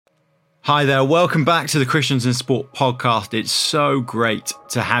Hi there, welcome back to the Christians in Sport podcast. It's so great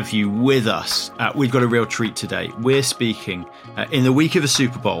to have you with us. We've got a real treat today. We're speaking in the week of the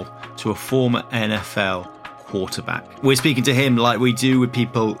Super Bowl to a former NFL quarterback. We're speaking to him like we do with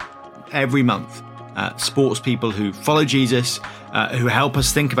people every month, sports people who follow Jesus, who help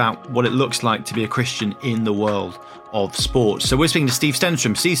us think about what it looks like to be a Christian in the world of sports. So we're speaking to Steve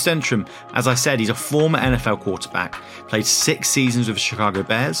Stenstrom. Steve Stenstrom, as I said, he's a former NFL quarterback, played 6 seasons with the Chicago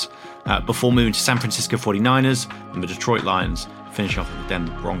Bears, before moving to San Francisco 49ers and the Detroit Lions, finishing off with the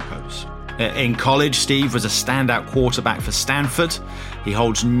Denver Broncos. In college, Steve was a standout quarterback for Stanford. He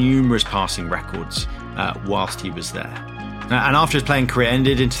holds numerous passing records whilst he was there. And after his playing career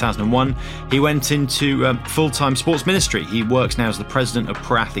ended in 2001, he went into full-time sports ministry. He works now as the president of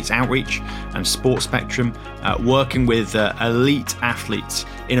Pro Athletes Outreach and Sports Spectrum, working with elite athletes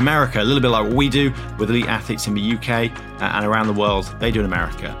in America, a little bit like what we do with elite athletes in the UK and around the world. They do in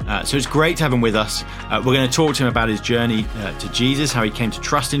America. So it's great to have him with us. We're going to talk to him about his journey to Jesus, how he came to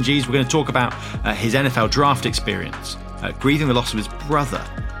trust in Jesus. We're going to talk about his NFL draft experience, grieving the loss of his brother,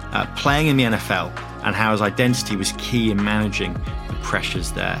 playing in the NFL, and how his identity was key in managing the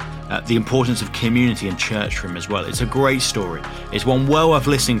pressures there. The importance of community and church for him as well. It's a great story. It's one well worth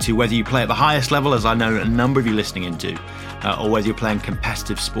listening to, whether you play at the highest level, as I know a number of you listening in do, or whether you're playing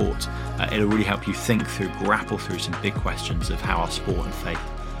competitive sport. It'll really help you think through, grapple through some big questions of how our sport and faith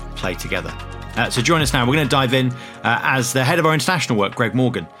play together. So join us now. We're going to dive in as the head of our international work, Greg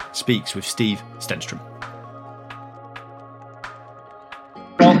Morgan, speaks with Steve Stenstrom.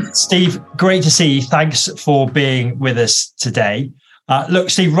 Well, Steve, great to see you. Thanks for being with us today. Look,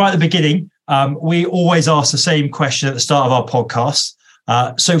 Steve, right at the beginning, we always ask the same question at the start of our podcast.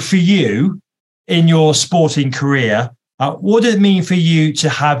 So for you, in your sporting career, what did it mean for you to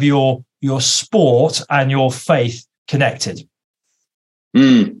have your sport and your faith connected?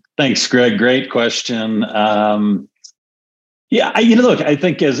 Thanks, Greg. Great question. Yeah, look, I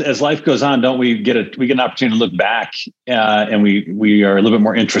think as life goes on, don't we get an opportunity to look back, and we are a little bit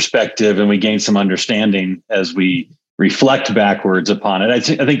more introspective, and we gain some understanding as we reflect backwards upon it. I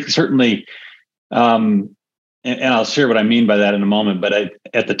think certainly, and I'll share what I mean by that in a moment. But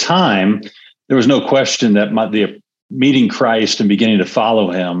at the time, there was no question that the meeting Christ and beginning to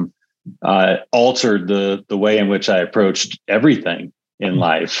follow Him altered the way in which I approached everything in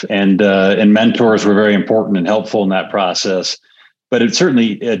life, and mentors were very important and helpful in that process. But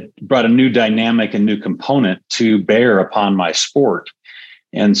it brought a new dynamic and new component to bear upon my sport,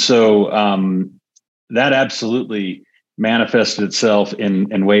 and so that absolutely manifested itself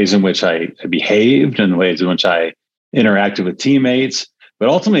in ways in which I behaved, and ways in which I interacted with teammates. But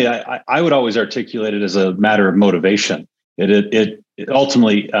ultimately, I would always articulate it as a matter of motivation. It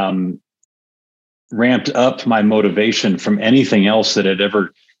ultimately ramped up my motivation from anything else that had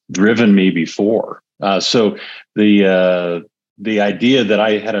ever driven me before. So the idea that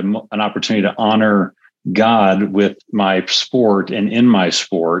I had an opportunity to honor God with my sport and in my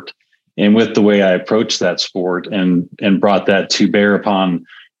sport, and with the way I approached that sport, and brought that to bear upon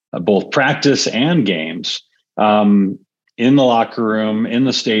both practice and games, in the locker room, in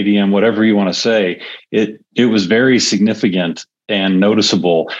the stadium, whatever you want to say, it was very significant and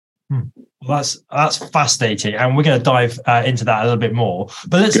noticeable. Well, that's fascinating, and we're going to dive into that a little bit more.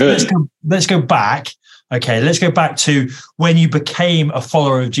 But let's go back. Okay, let's go back to when you became a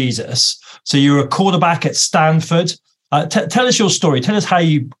follower of Jesus. So you were a quarterback at Stanford. Tell us your story. Tell us how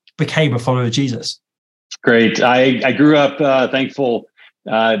you became a follower of Jesus. Great. I grew up thankful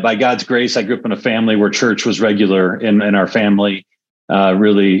by God's grace. I grew up in a family where church was regular in our family.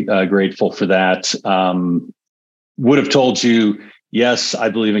 Really grateful for that. Would have told you, yes, I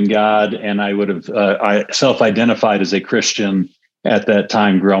believe in God, and I would have I self-identified as a Christian at that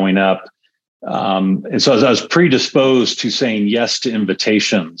time growing up. And so I was predisposed to saying yes to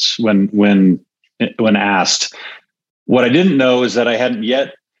invitations when asked. What I didn't know is that I hadn't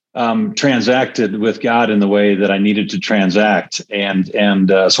yet transacted with God in the way that I needed to transact. And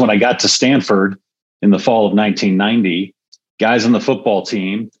so when I got to Stanford in the fall of 1990, guys on the football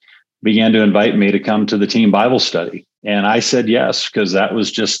team began to invite me to come to the team Bible study. And I said yes, because that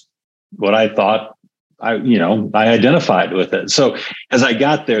was just what I thought. I identified with it. So as I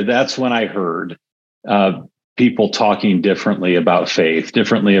got there, that's when I heard people talking differently about faith,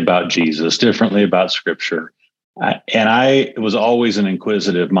 differently about Jesus, differently about Scripture. And I was always an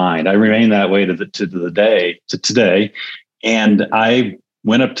inquisitive mind. I remain that way to today. And I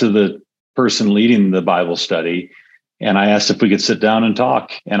went up to the person leading the Bible study, and I asked if we could sit down and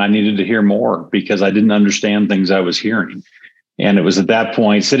talk. And I needed to hear more because I didn't understand things I was hearing. And it was at that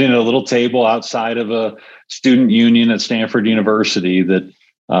point, sitting at a little table outside of a student union at Stanford University, that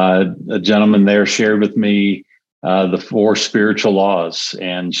a gentleman there shared with me the 4 spiritual laws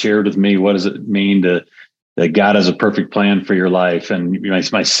and shared with me what does it mean that God has a perfect plan for your life, and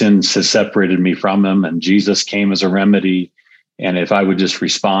my sins has separated me from him, and Jesus came as a remedy. And if I would just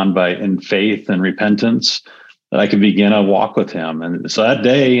respond in faith and repentance, that I could begin a walk with him. And so that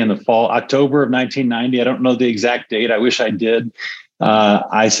day in the fall, October of 1990, I don't know the exact date. I wish I did.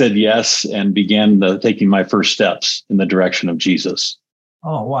 I said yes and began taking my first steps in the direction of Jesus.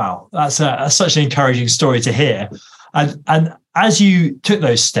 Oh, wow. That's such an encouraging story to hear. And as you took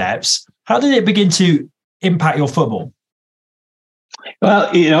those steps, how did it begin to impact your football? Well,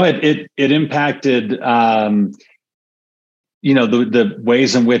 it impacted, the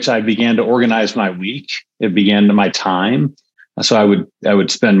ways in which I began to organize my week. It began my time. So I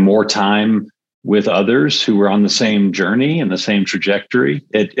would spend more time with others who were on the same journey and the same trajectory.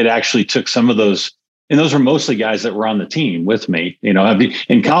 It actually took some of those, and those were mostly guys that were on the team with me.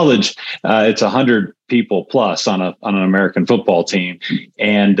 In college, it's 100 people plus on an American football team,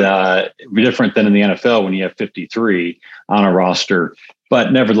 and different than in the NFL when you have 53 on a roster.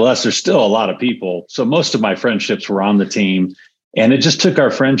 But nevertheless, there's still a lot of people. So most of my friendships were on the team, and it just took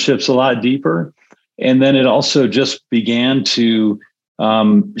our friendships a lot deeper. And then it also just began to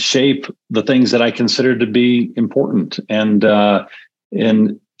shape the things that I considered to be important and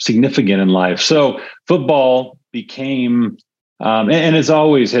significant in life. So football became, and it's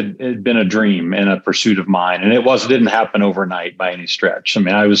always had been a dream and a pursuit of mine. And it didn't happen overnight by any stretch. I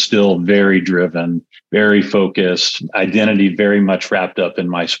mean, I was still very driven, very focused, identity very much wrapped up in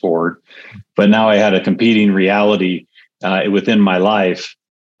my sport. But now I had a competing reality within my life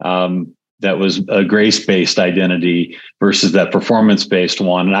that was a grace-based identity versus that performance-based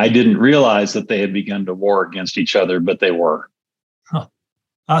one. And I didn't realize that they had begun to war against each other, but they were. Huh.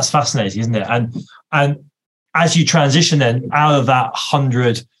 That's fascinating, isn't it? And as you transition then out of that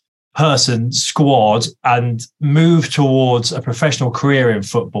 100-person squad and move towards a professional career in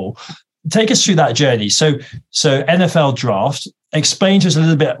football, take us through that journey. So NFL draft, explain to us a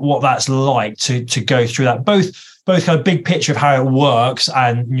little bit what that's like to go through that, both kind of big picture of how it works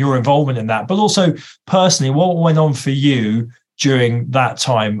and your involvement in that, but also personally, what went on for you during that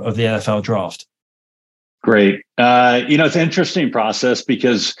time of the NFL draft? Great. It's an interesting process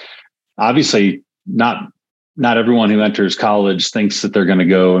because obviously not everyone who enters college thinks that they're going to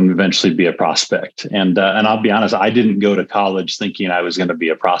go and eventually be a prospect. And I'll be honest, I didn't go to college thinking I was going to be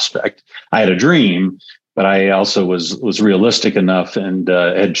a prospect. I had a dream, but I also was realistic enough and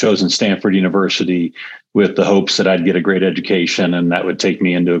had chosen Stanford University with the hopes that I'd get a great education and that would take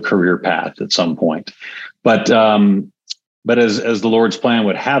me into a career path at some point. But as the Lord's plan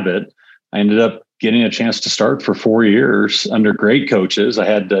would have it, I ended up getting a chance to start for 4 years under great coaches. I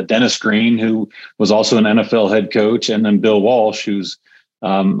had Dennis Green, who was also an NFL head coach, and then Bill Walsh, who's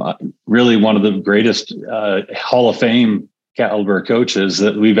really one of the greatest Hall of Fame caliber coaches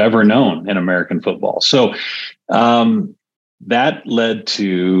that we've ever known in American football. So that led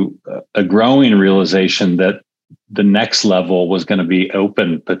to a growing realization that the next level was going to be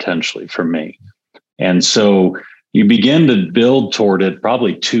open potentially for me. And so you begin to build toward it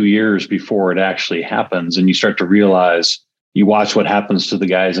probably 2 years before it actually happens. And you start to realize, you watch what happens to the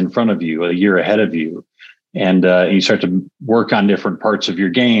guys in front of you, a year ahead of you. And you start to work on different parts of your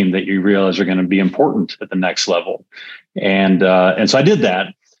game that you realize are going to be important at the next level. And so I did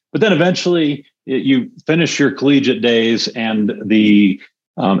that. But then eventually you finish your collegiate days and the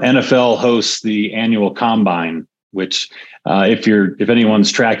NFL hosts the annual combine, which if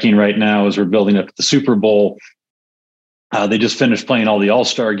anyone's tracking right now as we're building up the Super Bowl, they just finished playing all the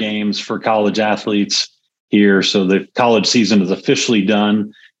all-star games for college athletes here. So the college season is officially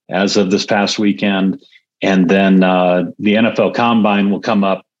done as of this past weekend. And then the NFL Combine will come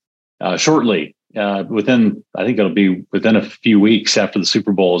up shortly I think it'll be within a few weeks after the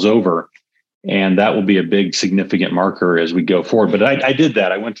Super Bowl is over. And that will be a big, significant marker as we go forward. But I did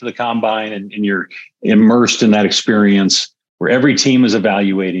that. I went to the Combine and you're immersed in that experience where every team is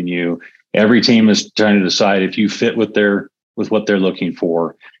evaluating you. Every team is trying to decide if you fit with what they're looking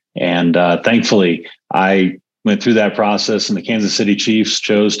for. And thankfully, I went through that process, and the Kansas City Chiefs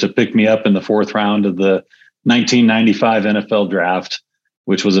chose to pick me up in the 4th round of the 1995 NFL draft,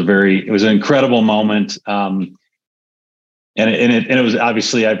 which was it was an incredible moment. And it was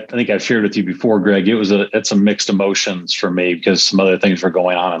obviously, I think I've shared with you before, Greg, it's some mixed emotions for me because some other things were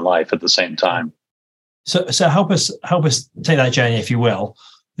going on in life at the same time. So help us take that journey, if you will.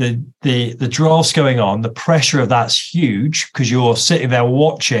 The draft's going on, the pressure of that's huge because you're sitting there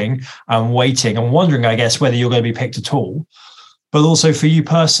watching and waiting and wondering, I guess, whether you're going to be picked at all. but also for you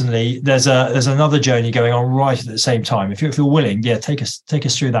personally, there's another journey going on right at the same time. If you're willing, take us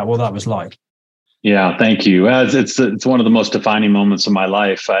through that, what that was like. Yeah, thank you. It's one of the most defining moments of my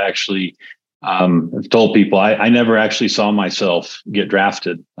life. I actually I've told people I never actually saw myself get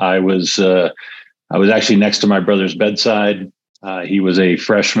drafted. I was actually next to my brother's bedside. He was a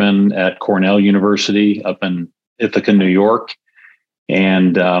freshman at Cornell University up in Ithaca, New York,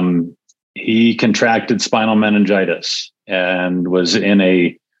 and he contracted spinal meningitis and was in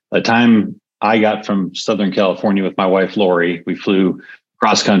a time I got from Southern California with my wife, Lori. We flew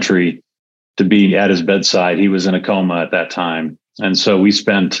cross country to be at his bedside. He was in a coma at that time. And so we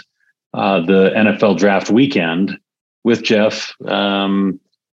spent the NFL draft weekend with Jeff,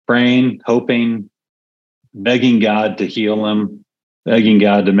 praying, hoping, begging God to heal him, begging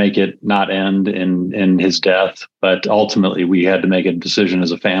God to make it not end in his death. But ultimately, we had to make a decision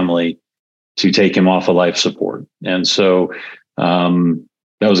as a family to take him off of life support. And so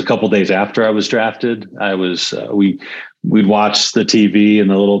that was a couple of days after I was drafted. We'd watch the TV and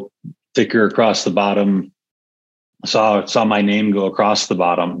the little ticker across the bottom, saw my name go across the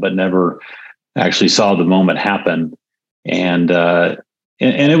bottom, but never actually saw the moment happen. And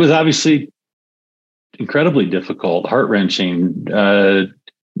it was obviously incredibly difficult, heart-wrenching. The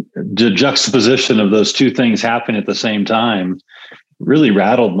juxtaposition of those two things happening at the same time really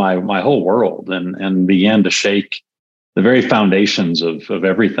rattled my whole world and began to shake the very foundations of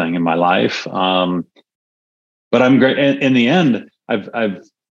everything in my life. But I'm great. In the end,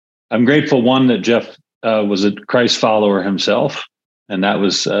 I'm grateful, one, that Jeff was a Christ follower himself, and that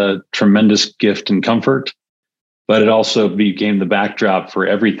was a tremendous gift and comfort. But it also became the backdrop for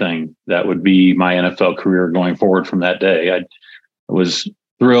everything that would be my NFL career going forward from that day. I was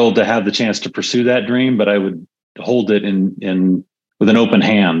thrilled to have the chance to pursue that dream, but I would hold it in with an open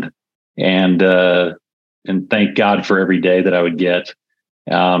hand and thank God for every day that I would get,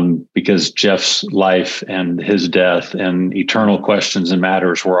 because Jeff's life and his death and eternal questions and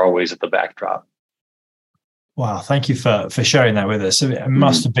matters were always at the backdrop. Wow. Thank you for sharing that with us. It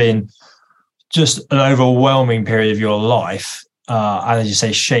must have been just an overwhelming period of your life. And as you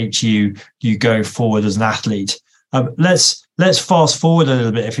say, shaped you going forward as an athlete. Let's fast forward a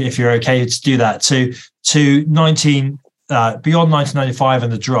little bit, if you're okay to do that, to beyond 1995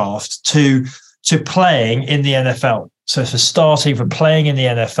 and the draft to playing in the NFL. So for starting, for playing in the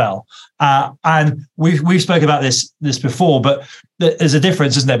NFL. And we've spoken about this before, but there's a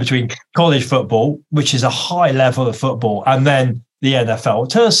difference, isn't there, between college football, which is a high level of football, and then the NFL.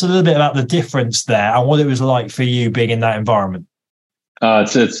 Tell us a little bit about the difference there and what it was like for you being in that environment.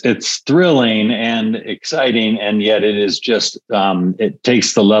 It's thrilling and exciting, and yet it is just it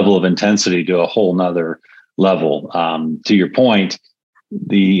takes the level of intensity to a whole nother level. To your point,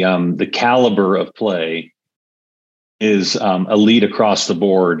 the caliber of play is elite across the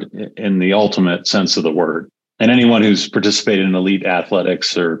board in the ultimate sense of the word. And anyone who's participated in elite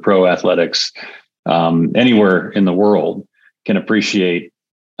athletics or pro athletics anywhere in the world can appreciate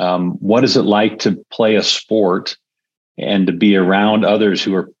what is it like to play a sport and to be around others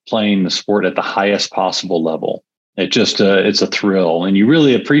who are playing the sport at the highest possible level. It's a thrill, and you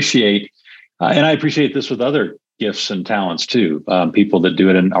really appreciate, and I appreciate this with other gifts and talents too, people that do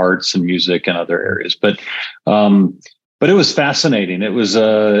it in arts and music and other areas. But it was fascinating. It was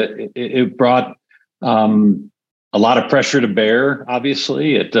it brought a lot of pressure to bear.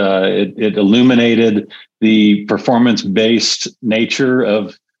 Obviously, it illuminated the performance-based nature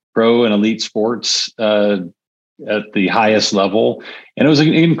of pro and elite sports at the highest level, and it was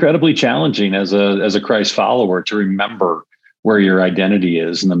incredibly challenging as a Christ follower to remember where your identity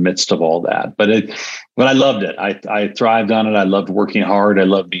is in the midst of all that. But I loved it. I thrived on it. I loved working hard. I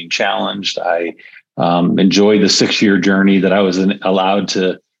loved being challenged. I enjoyed the 6-year journey that I was allowed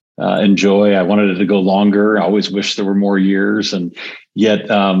to enjoy. I wanted it to go longer. I always wished there were more years, and yet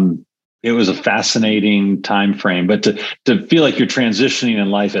it was a fascinating time frame. But to feel like you're transitioning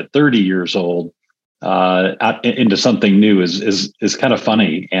in life at 30 years old into something new is kind of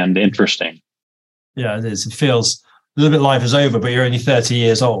funny and interesting. Yeah, it is. It feels a little bit life is over, but you're only 30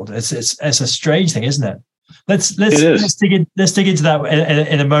 years old. It's a strange thing, isn't it? Let's dig into that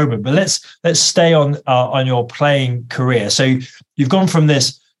in a moment. But let's stay on your playing career. So you've gone from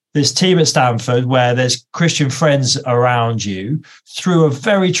this team at Stanford where there's Christian friends around you, through a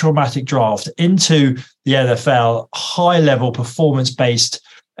very traumatic draft into the NFL, high level performance based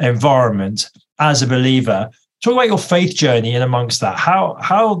environment as a believer. Talk about your faith journey in amongst that.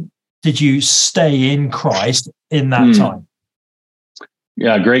 How did you stay in Christ in that time?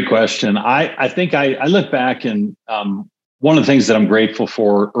 Yeah, great question. I think I look back, and one of the things that I'm grateful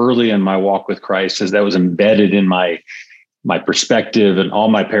for early in my walk with Christ is that was embedded in my my perspective and all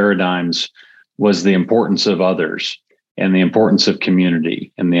my paradigms was the importance of others and the importance of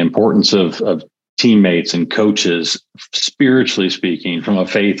community and the importance of teammates and coaches, spiritually speaking, from a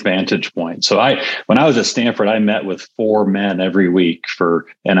faith vantage point. So when I was at Stanford, I met with 4 men every week for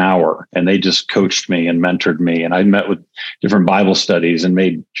an hour, and they just coached me and mentored me. And I met with different Bible studies and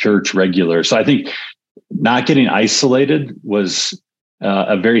made church regular. So I think not getting isolated was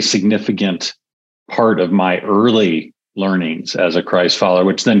a very significant part of my early learnings as a Christ follower,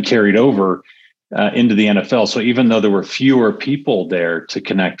 which then carried over into the NFL. So even though there were fewer people there to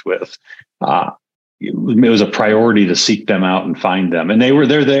connect with, it was a priority to seek them out and find them. And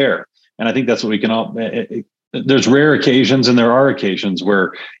they're there. And I think that's what we can all, there's rare occasions and there are occasions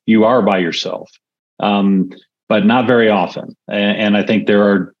where you are by yourself, but not very often. And I think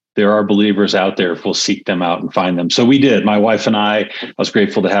there are believers out there if we'll seek them out and find them. So we did. My wife and I was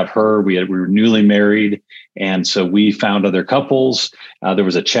grateful to have her. We were newly married. And so we found other couples. There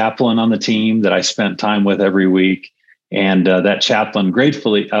was a chaplain on the team that I spent time with every week. And that chaplain,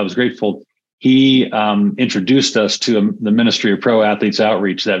 I was grateful. He introduced us to the Ministry of Pro Athletes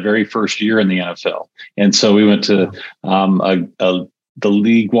Outreach that very first year in the NFL. And so we went to the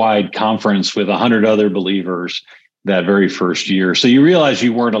league-wide conference with 100 other believers that very first year. So you realize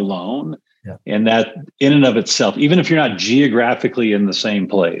you weren't alone. Yeah. And that in and of itself, even if you're not geographically in the same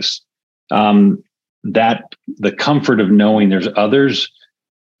place, that the comfort of knowing there's others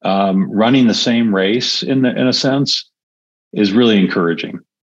running the same race in a sense is really encouraging.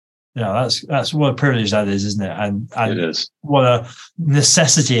 Yeah, that's what a privilege that is, isn't it? And it is. What a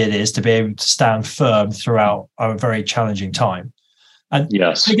necessity it is to be able to stand firm throughout a very challenging time. And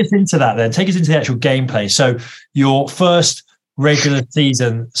yes, take us into that then. Take us into the actual gameplay. So your first regular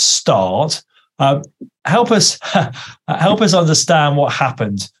season start. Help us understand what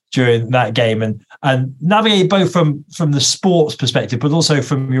happened during that game and navigate both from the sports perspective, but also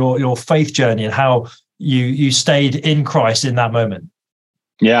from your faith journey and how you stayed in Christ in that moment.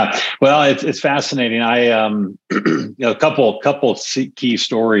 Yeah, well, it's fascinating. I a couple key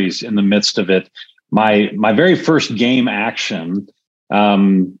stories in the midst of it. My very first game action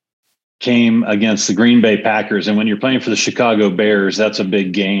came against the Green Bay Packers, and when you're playing for the Chicago Bears, that's a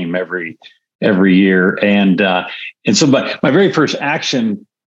big game every year. And so, but my very first action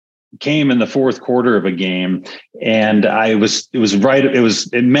came in the fourth quarter of a game, and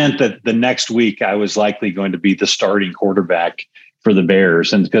it meant that the next week I was likely going to be the starting quarterback for the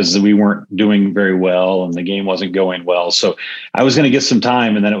Bears, and because we weren't doing very well and the game wasn't going well. So I was going to get some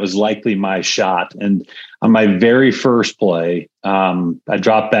time, and then it was likely my shot. And on my very first play, I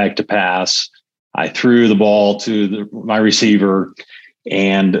dropped back to pass. I threw the ball to my receiver,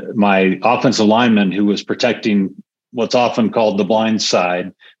 and my offensive lineman, who was protecting what's often called the blind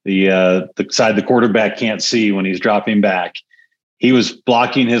side, the side the quarterback can't see when he's dropping back, he was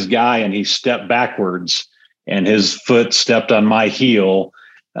blocking his guy, and he stepped backwards, and his foot stepped on my heel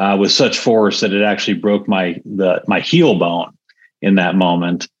with such force that it actually broke my heel bone in that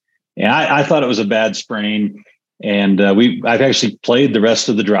moment. And I thought it was a bad sprain. And I've actually played the rest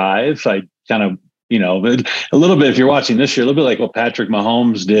of the drive. I kind of, a little bit, if you're watching this year, a little bit like what Patrick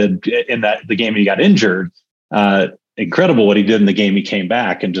Mahomes did in the game he got injured. Incredible what he did in the game he came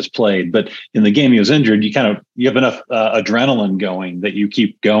back and just played. But in the game he was injured, you have enough adrenaline going that you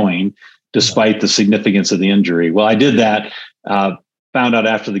keep going despite the significance of the injury. Well, I did that, found out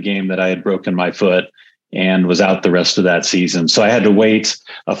after the game that I had broken my foot and was out the rest of that season. So I had to wait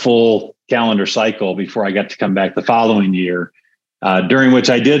a full calendar cycle before I got to come back the following year, during which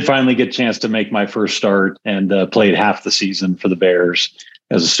I did finally get a chance to make my first start and played half the season for the Bears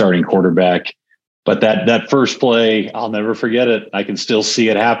as a starting quarterback. But that first play, I'll never forget it. I can still see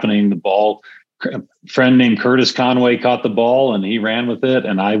it happening. The ball, a friend named Curtis Conway caught the ball and he ran with it,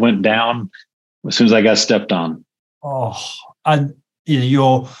 and I went down as soon as I got stepped on. Oh, and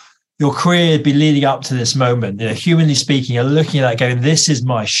your career had been leading up to this moment. Humanly speaking, you're looking at that going, this is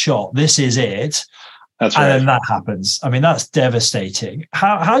my shot. This is it. That's right. And then that happens. I mean, that's devastating.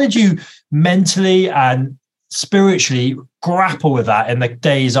 How did you mentally and spiritually grapple with that in the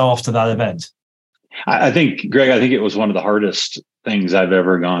days after that event? I think, Greg, it was one of the hardest things I've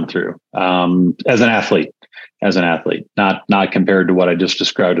ever gone through as an athlete, not compared to what I just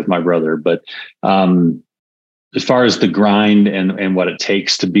described with my brother, but as far as the grind and what it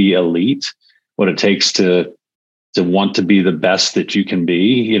takes to be elite, what it takes to want to be the best that you can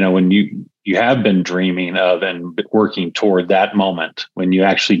be, when you have been dreaming of and working toward that moment when you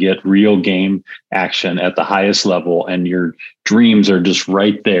actually get real game action at the highest level and your dreams are just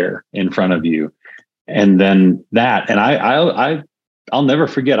right there in front of you. And then that, and I'll never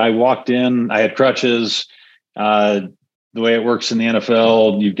forget, I walked in, I had crutches, the way it works in the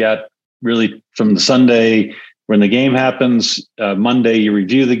NFL, you've got really from the Sunday when the game happens, Monday you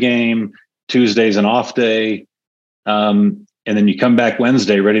review the game, Tuesday's an off day, and then you come back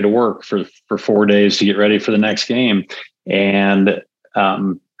Wednesday ready to work for 4 days to get ready for the next game. And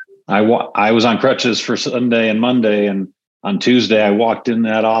I was on crutches for Sunday and Monday, and on Tuesday I walked in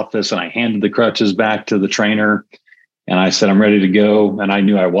that office and I handed the crutches back to the trainer, and I said, I'm ready to go. And I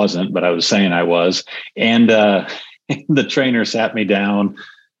knew I wasn't, but I was saying I was. And the trainer sat me down,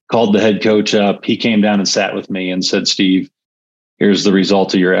 called the head coach up. He came down and sat with me and said, Steve, here's the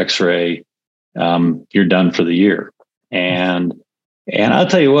result of your x-ray. You're done for the year. And I'll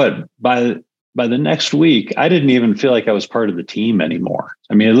tell you what, by the next week, I didn't even feel like I was part of the team anymore.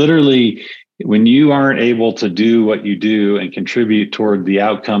 I mean, literally, when you aren't able to do what you do and contribute toward the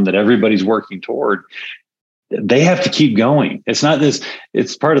outcome that everybody's working toward, they have to keep going. It's not this,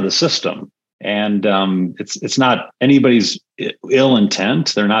 it's part of the system. And it's not anybody's ill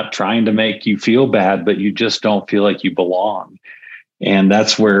intent. They're not trying to make you feel bad, but you just don't feel like you belong. And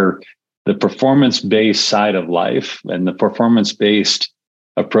that's where the performance-based side of life and the performance-based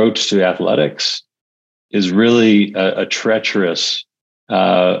approach to athletics is really a treacherous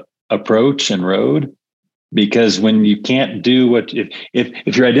approach and road, because when you can't do what,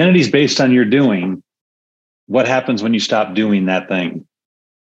 if your identity is based on your doing, what happens when you stop doing that thing?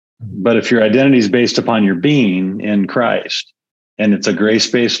 But if your identity is based upon your being in Christ and it's a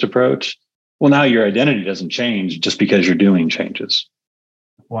grace-based approach, well, now your identity doesn't change just because your doing changes.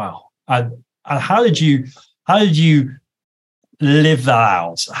 Wow. And how did you live that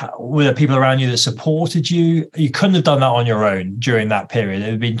out? Were there people around you that supported you? You couldn't have done that on your own during that period. It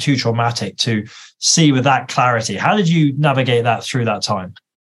would have been too traumatic to see with that clarity. How did you navigate that through that time?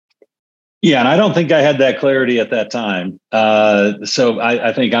 Yeah, and I don't think I had that clarity at that time. So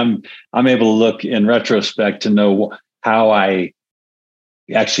I think I'm able to look in retrospect to know how I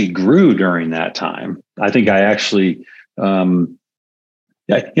actually grew during that time. I think I actually, I'm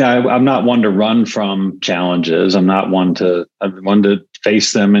not one to run from challenges. I'm one to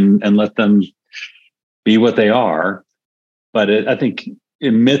face them and let them be what they are. But I think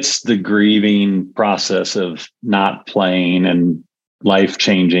amidst the grieving process of not playing and life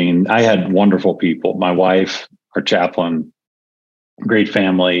changing, I had wonderful people. My wife, our chaplain, great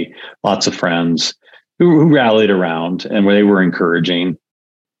family, lots of friends who rallied around and they were encouraging.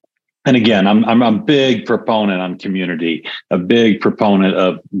 And again, I'm a big proponent on community, a big proponent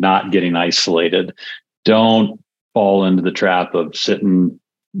of not getting isolated. Don't fall into the trap of sitting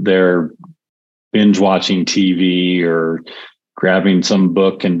there binge watching TV or grabbing some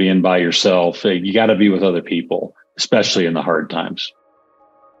book and being by yourself. You got to be with other people, especially in the hard times.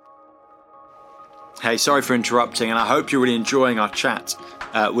 Hey, sorry for interrupting, and I hope you're really enjoying our chat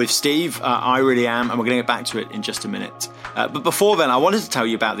with Steve. I really am, and we're going to get back to it in just a minute. But before then, I wanted to tell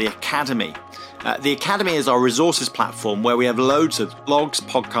you about the Academy. The Academy is our resources platform where we have loads of blogs,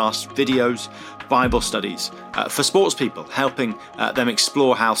 podcasts, videos, Bible studies for sports people, helping them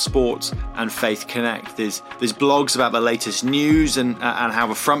explore how sports and faith connect. There's blogs about the latest news and how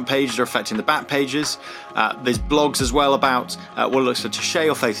the front pages are affecting the back pages. There's blogs as well about what it looks like to share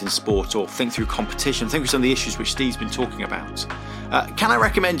your faith in sport or think through competition, think through some of the issues which Steve's been talking about. Can I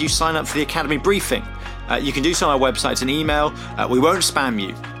recommend you sign up for the Academy briefing? You can do so on our website. It's an email. We won't spam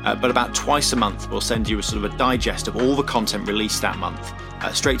you, but about twice a month we'll send you a sort of a digest of all the content released that month,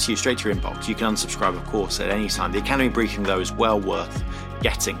 straight to you, straight to your inbox. You can unsubscribe, of course, at any time. The Academy briefing, though, is well worth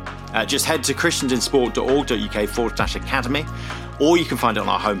getting. Just head to christiansinsport.org.uk/academy, or you can find it on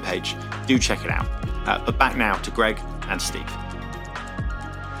our homepage. Do check it out. But back now to Greg and Steve.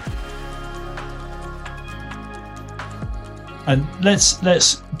 And let's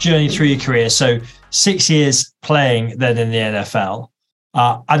journey through your career. So 6 years playing then in the NFL,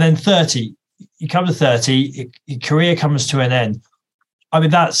 and then 30. You come to 30, your career comes to an end. I mean,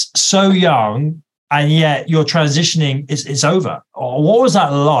 that's so young, and yet your transitioning is over. What was that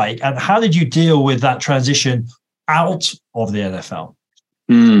like, and how did you deal with that transition out of the NFL?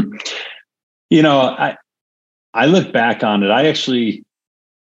 You know, I look back on it.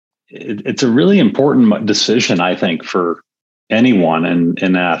 It's a really important decision, I think, for anyone in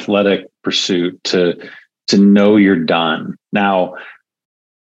an athletic pursuit to know you're done. Now,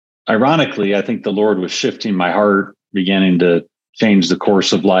 ironically, I think the Lord was shifting my heart, beginning to change the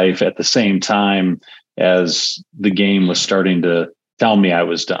course of life at the same time as the game was starting to tell me I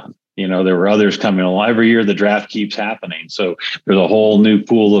was done. You know, there were others coming along. Every year the draft keeps happening. So there's a whole new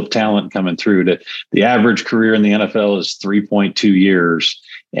pool of talent coming through. The average career in the NFL is 3.2 years.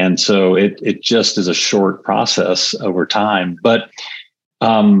 And so it just is a short process over time. But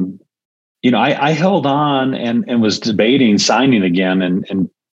I held on and was debating signing again in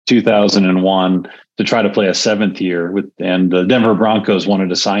 2001 to try to play a seventh year and the Denver Broncos wanted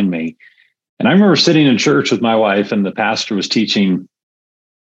to sign me. And I remember sitting in church with my wife, and the pastor was teaching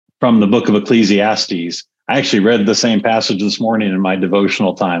from the book of Ecclesiastes. I actually read the same passage this morning in my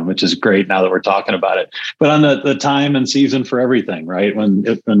devotional time, which is great now that we're talking about it. But on the time and season for everything, right?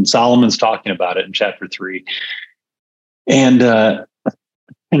 When Solomon's talking about it in chapter 3. And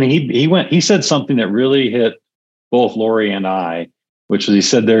he said something that really hit both Lori and I, which was he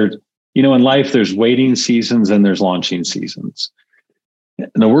said in life, there's waiting seasons and there's launching seasons. And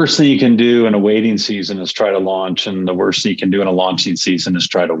the worst thing you can do in a waiting season is try to launch. And the worst thing you can do in a launching season is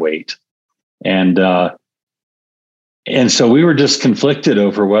try to wait. And so we were just conflicted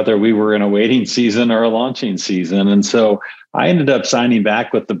over whether we were in a waiting season or a launching season. And so I ended up signing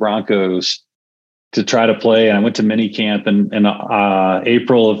back with the Broncos to try to play. And I went to minicamp in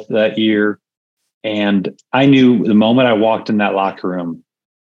April of that year. And I knew the moment I walked in that locker room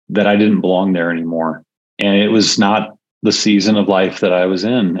that I didn't belong there anymore. And it was not the season of life that I was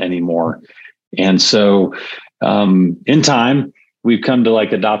in anymore. And so in time, we've come to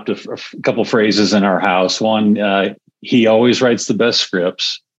adopt a couple phrases in our house. One, he always writes the best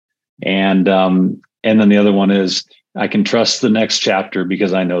scripts. And then the other one is, I can trust the next chapter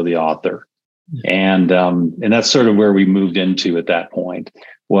because I know the author. And that's sort of where we moved into at that point,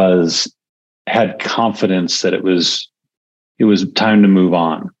 had confidence that it was time to move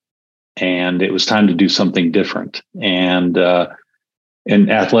on. And it was time to do something different. And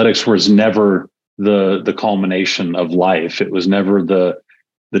athletics was never the culmination of life. It was never the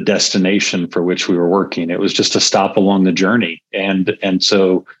destination for which we were working. It was just a stop along the journey. And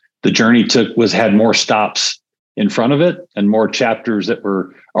so the journey had more stops in front of it and more chapters that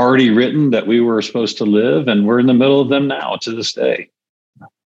were already written that we were supposed to live. And we're in the middle of them now to this day.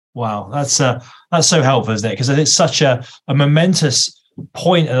 Wow. That's so helpful, isn't it? Because it's such a momentous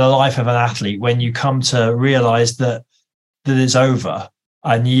point in the life of an athlete when you come to realize that it's over,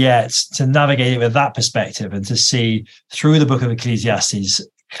 and yet to navigate it with that perspective and to see through the book of Ecclesiastes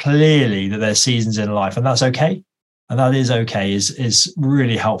clearly that there's seasons in life, and that's okay, and that is okay, is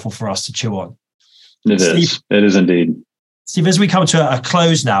really helpful for us to chew on. It is indeed. Steve, as we come to a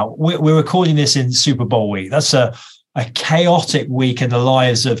close now, we're recording this in Super Bowl week. That's a chaotic week in the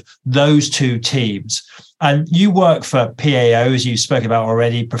lives of those two teams. And you work for PAO, as you spoke about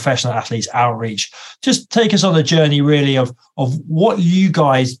already, Professional Athletes Outreach. Just take us on the journey, really, of what you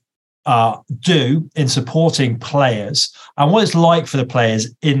guys do in supporting players and what it's like for the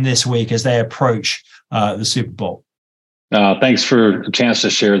players in this week as they approach the Super Bowl. Thanks for a chance to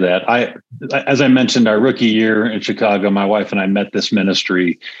share that. As I mentioned, our rookie year in Chicago, my wife and I met this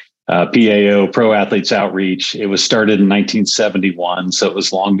ministry, PAO, Pro Athletes Outreach. It was started in 1971, so it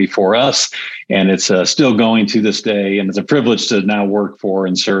was long before us, and it's still going to this day. And it's a privilege to now work for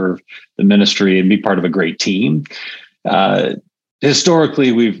and serve the ministry and be part of a great team.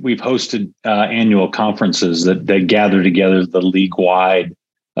 Historically, we've hosted annual conferences that gather together the league-wide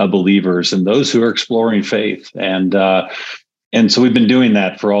believers and those who are exploring faith. And so we've been doing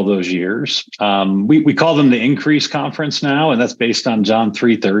that for all those years. We call them the Increase Conference now, and that's based on John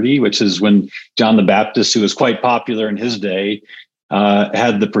 3:30, which is when John the Baptist, who was quite popular in his day,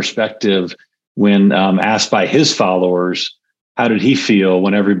 had the perspective when asked by his followers, how did he feel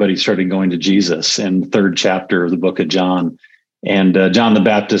when everybody started going to Jesus in the 3rd chapter of the book of John? And John the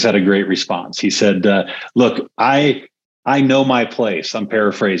Baptist had a great response. He said, look, I know my place. I'm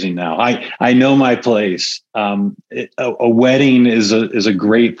paraphrasing now. I know my place. A wedding is a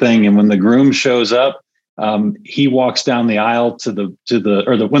great thing, and when the groom shows up, he walks down the aisle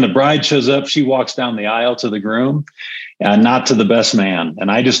when the bride shows up, she walks down the aisle to the groom, not to the best man. And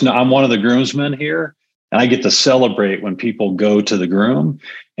I just know I'm one of the groomsmen here, and I get to celebrate when people go to the groom.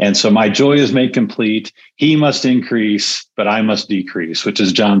 And so my joy is made complete. He must increase, but I must decrease, which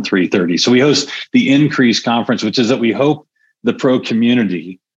is John 3:30. So we host the Increase Conference, which is that we hope the pro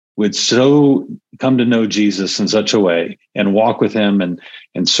community would so come to know Jesus in such a way and walk with him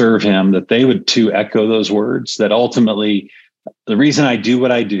and serve him that they would too echo those words, that ultimately the reason I do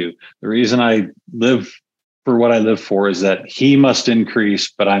what I do, the reason I live for what I live for is that he must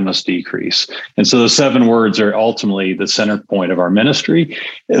increase, but I must decrease. And so those 7 words are ultimately the center point of our ministry.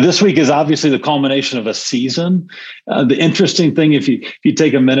 This week is obviously the culmination of a season. The interesting thing, if you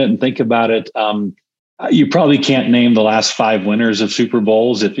take a minute and think about it, you probably can't name the last 5 winners of Super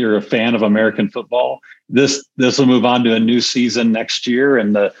Bowls. If you're a fan of American football, this will move on to a new season next year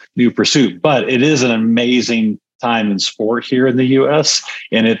and the new pursuit. But it is an amazing time in sport here in the U.S.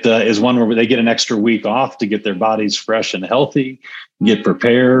 And it is one where they get an extra week off to get their bodies fresh and healthy, get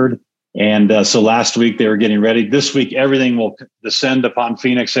prepared. And so last week they were getting ready. This week, everything will descend upon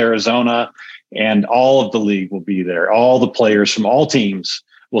Phoenix, Arizona, and all of the league will be there. All the players from all teams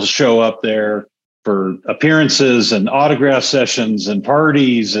will show up there for appearances and autograph sessions and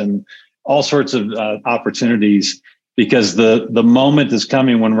parties and all sorts of opportunities, because the moment is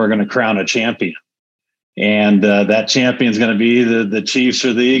coming when we're going to crown a champion. And that champion is going to be the Chiefs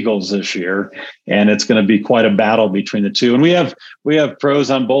or the Eagles this year, and it's going to be quite a battle between the two. And we have pros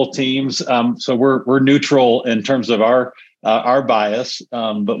on both teams, so we're neutral in terms of our bias,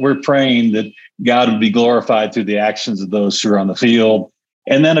 but we're praying that God would be glorified through the actions of those who are on the field.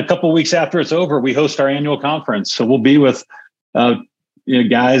 And then a couple of weeks after it's over, we host our annual conference, so we'll be with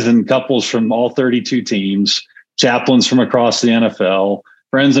guys and couples from all 32 teams, chaplains from across the NFL,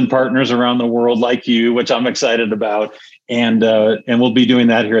 friends and partners around the world like you, which I'm excited about. And we'll be doing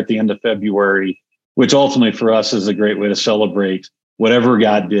that here at the end of February, which ultimately for us is a great way to celebrate whatever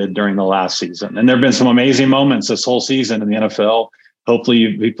God did during the last season. And there have been some amazing moments this whole season in the NFL.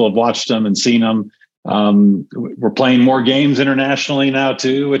 Hopefully people have watched them and seen them. We're playing more games internationally now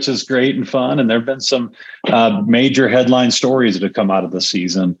too, which is great and fun. And there have been some major headline stories that have come out of the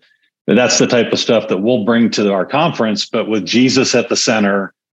season. But that's the type of stuff that we'll bring to our conference, but with Jesus at the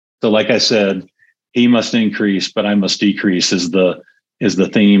center. So like I said, he must increase, but I must decrease is the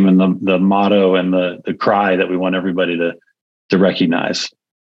theme and the motto and the cry that we want everybody to recognize.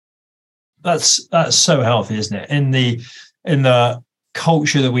 That's so healthy, isn't it? In the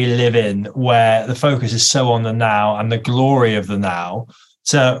culture that we live in, where the focus is so on the now and the glory of the now,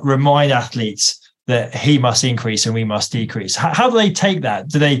 to remind athletes that he must increase and we must decrease. How do they take that?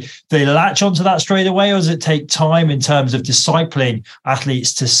 Do they latch onto that straight away, or does it take time in terms of discipling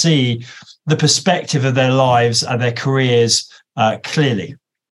athletes to see the perspective of their lives and their careers clearly?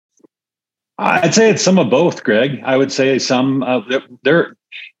 I'd say it's some of both, Greg. I would say some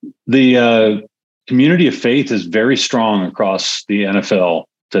the community of faith is very strong across the NFL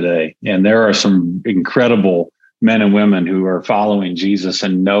today, and there are some incredible men and women who are following Jesus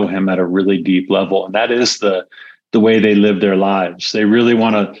and know him at a really deep level. And that is the way they live their lives. They really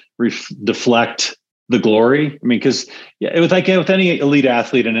want to deflect the glory. I mean, because with any elite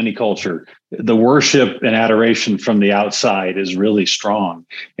athlete in any culture, the worship and adoration from the outside is really strong.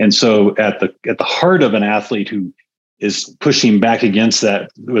 And so at the heart of an athlete who is pushing back against that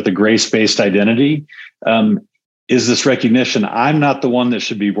with a grace-based identity, is this recognition: I'm not the one that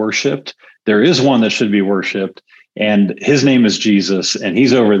should be worshiped. There is one that should be worshiped, and his name is Jesus, and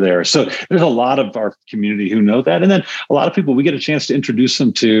he's over there. So there's a lot of our community who know that. And then a lot of people, we get a chance to introduce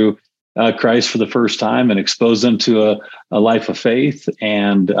them to Christ for the first time and expose them to a life of faith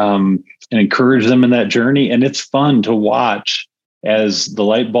and encourage them in that journey. And it's fun to watch as the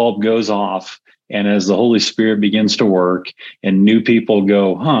light bulb goes off and as the Holy Spirit begins to work and new people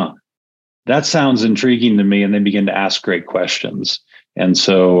go, that sounds intriguing to me. And they begin to ask great questions. And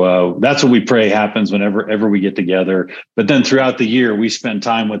so that's what we pray happens whenever we get together. But then throughout the year, we spend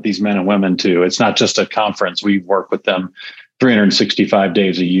time with these men and women too. It's not just a conference. We work with them 365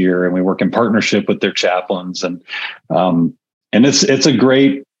 days a year, and we work in partnership with their chaplains. And it's a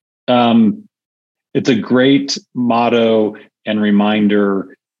great motto and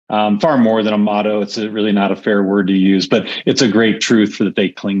reminder. Far more than a motto. It's really not a fair word to use, but it's a great truth that they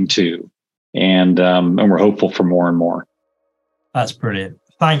cling to. And we're hopeful for more and more. That's brilliant.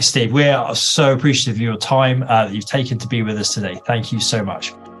 Thanks, Steve. We are so appreciative of your time that you've taken to be with us today. Thank you so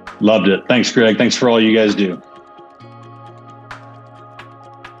much. Loved it. Thanks, Greg. Thanks for all you guys do.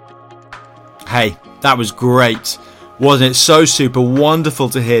 Hey, that was great. Wasn't it so super wonderful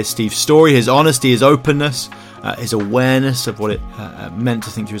to hear Steve's story, his honesty, his openness, his awareness of what it meant to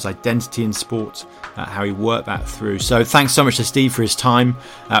think through his identity in sport, how he worked that through. So thanks so much to Steve for his time.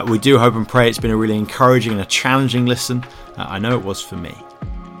 We do hope and pray it's been a really encouraging and a challenging listen. I know it was for me.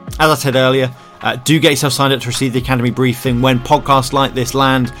 As I said earlier, do get yourself signed up to receive the Academy briefing. When podcasts like this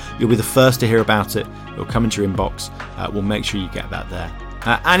land, you'll be the first to hear about it. It'll come into your inbox. We'll make sure you get that there.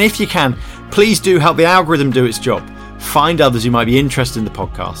 And if you can, please do help the algorithm do its job. Find others who might be interested in the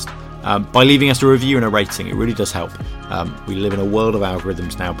podcast by leaving us a review and a rating. It really does help. We live in a world of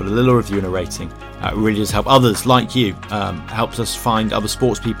algorithms now, but a little review and a rating really does help others like you. Helps us find other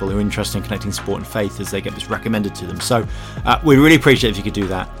sports people who are interested in connecting sport and faith as they get this recommended to them. So we'd really appreciate it if you could do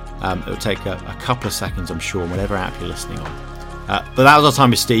that. It'll take a couple of seconds, I'm sure, on whatever app you're listening on. But that was our time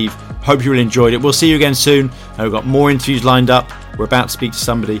with Steve. Hope you really enjoyed it. We'll see you again soon. We've got more interviews lined up. We're about to speak to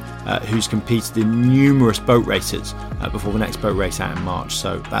somebody who's competed in numerous boat races before the next boat race out in March.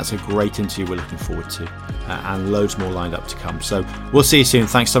 So that's a great interview we're looking forward to, and loads more lined up to come. So we'll see you soon.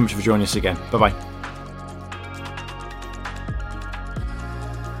 Thanks so much for joining us again. Bye-bye.